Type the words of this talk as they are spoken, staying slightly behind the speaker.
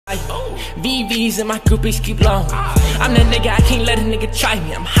VVs and my groupies keep long. I'm the nigga, I can't let a nigga try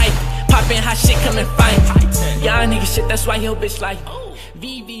me. I'm hype, poppin' hot shit, come and find me. Young nigga shit, that's why your bitch like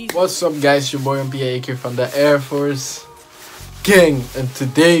VVs. What's up guys, your boy Young Pierre here from the Air Force Gang. And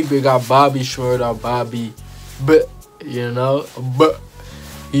today we got Bobby Shmurda, Bobby, but you know, but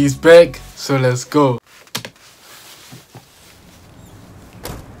he's back, so let's go.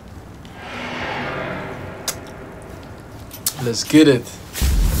 Let's get it.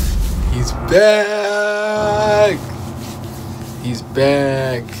 He's back. He's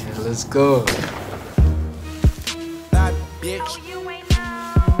back. Let's go. Bobby bitch.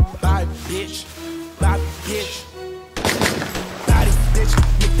 Bobby bitch. Bobby bitch. Body bitch.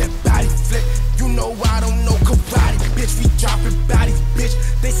 Make that body flip. You know I don't know karate, bitch. We dropping bodies, bitch.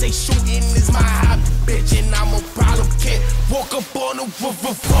 They say shooting is my hobby, bitch, and I'm a problem kid. Walk up on the roof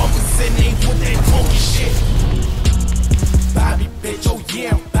of farmers and ain't with that talking shit. Bobby bitch, oh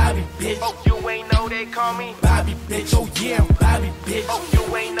yeah, Bobby bitch. Oh, you ain't know they call me Bobby bitch, oh yeah, Bobby bitch. Oh,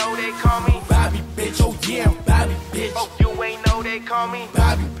 you ain't know they call me Bobby bitch, oh yeah, Bobby bitch. Oh, you ain't know they call me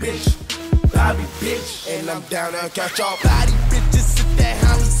Bobby bitch, Bobby bitch. And I'm down to catch all body bitches, sit that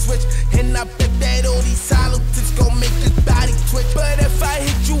homie switch. And I bet that all these hollow tips gon' make this body twitch. But if I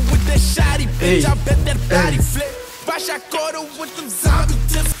hit you with that shotty bitch, I bet that body flip. Rush, I caught her with them zombie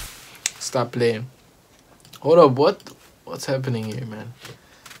tips. Stop playing. Hold up, what's happening here, man?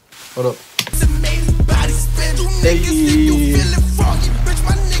 Hold up. It's amazing body spin. You niggas think you feeling froggy, bitch.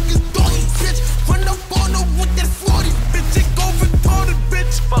 My niggas doggy, bitch. Run up on her with that 40, bitch. It go retarded,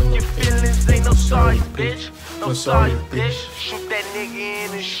 bitch. Fuck your feelings, ain't no sorry, bitch. No sorry, bitch. Shoot that nigga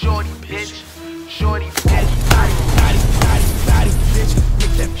in a shorty, bitch. Shorty, bitch. Body, bitch.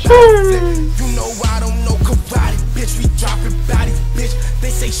 Make that body flip. You know I don't know karate, bitch. We dropping bodies, bitch. They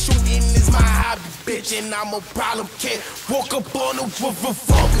say shooting is my hobby, bitch, and I'm a problem kid. Walk up on the roof of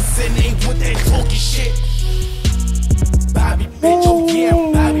farmers and ain't with that talking shit. Bobby bitch, oh yeah,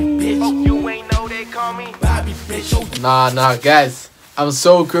 Bobby bitch. Oh, you ain't know they call me Bobby bitch, oh. Nah, guys, I'm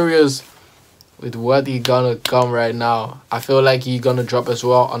so curious with what he gonna come right now. I feel like he gonna drop as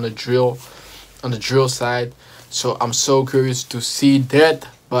well on the drill side. So I'm so curious to see that.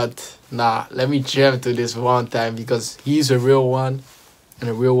 But nah, let me jam to this one time because he's a real one, and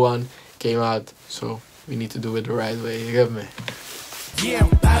a real one came out. So we need to do it the right way. You get me? Yeah,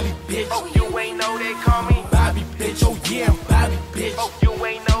 Bobby bitch. Oh, you ain't know they call me Bobby bitch. Oh yeah, Bobby bitch. Oh, you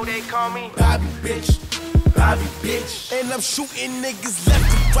ain't know they call me Bobby bitch. Bobby bitch. And I'm shooting niggas left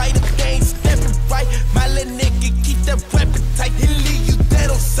and right. If they ain't stepping right, my little nigga keep that weapon tight. He'll leave you dead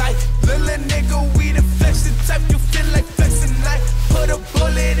on sight. Little nigga, we the flexing type. You feel like flexing night. Put a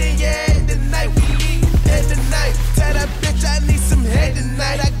bullet in your head tonight. We leave you dead tonight. Tell that bitch I need some head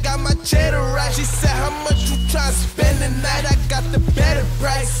tonight. I got my cheddar right. She said how much you try to spend tonight. I got the better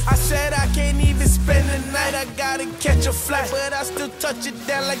price. I said I can't even spend the night. I gotta catch a flight, but I still touch it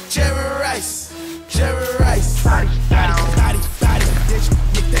down like cherry rice. Cherry rice. Body, bitch.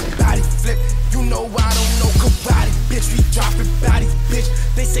 Make that body flip. You know I don't know karate, bitch. We dropping bodies, bitch.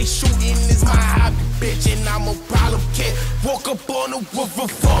 They say shooting is my hobby, bitch, and I'm a problem kid. Walk up on the roof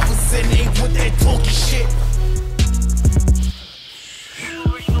of farmers and ain't with that talking shit.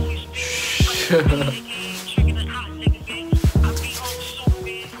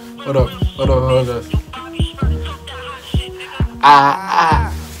 Hold up. What up, buddy?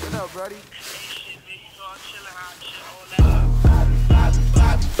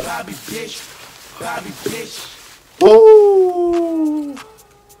 Bobby bitch. Bobby bitch. Woo!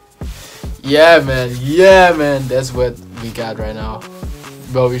 Yeah, man. That's what we got right now.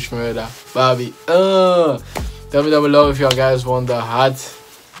 Bobby Shmurda. Bobby. Tell me down below if y'all guys want the hot,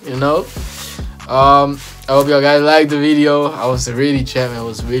 you know. I hope y'all guys liked the video. I was really jamming. I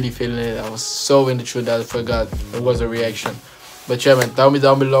was really feeling it. I was so in the truth that I forgot it was a reaction. But yeah, man, tell me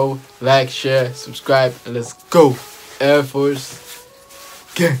down below. Like, share, subscribe, and let's go. Air Force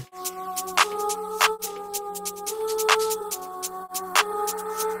Gang.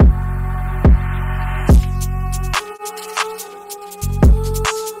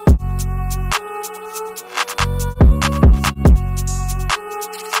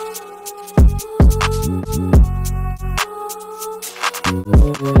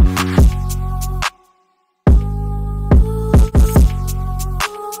 Thank you.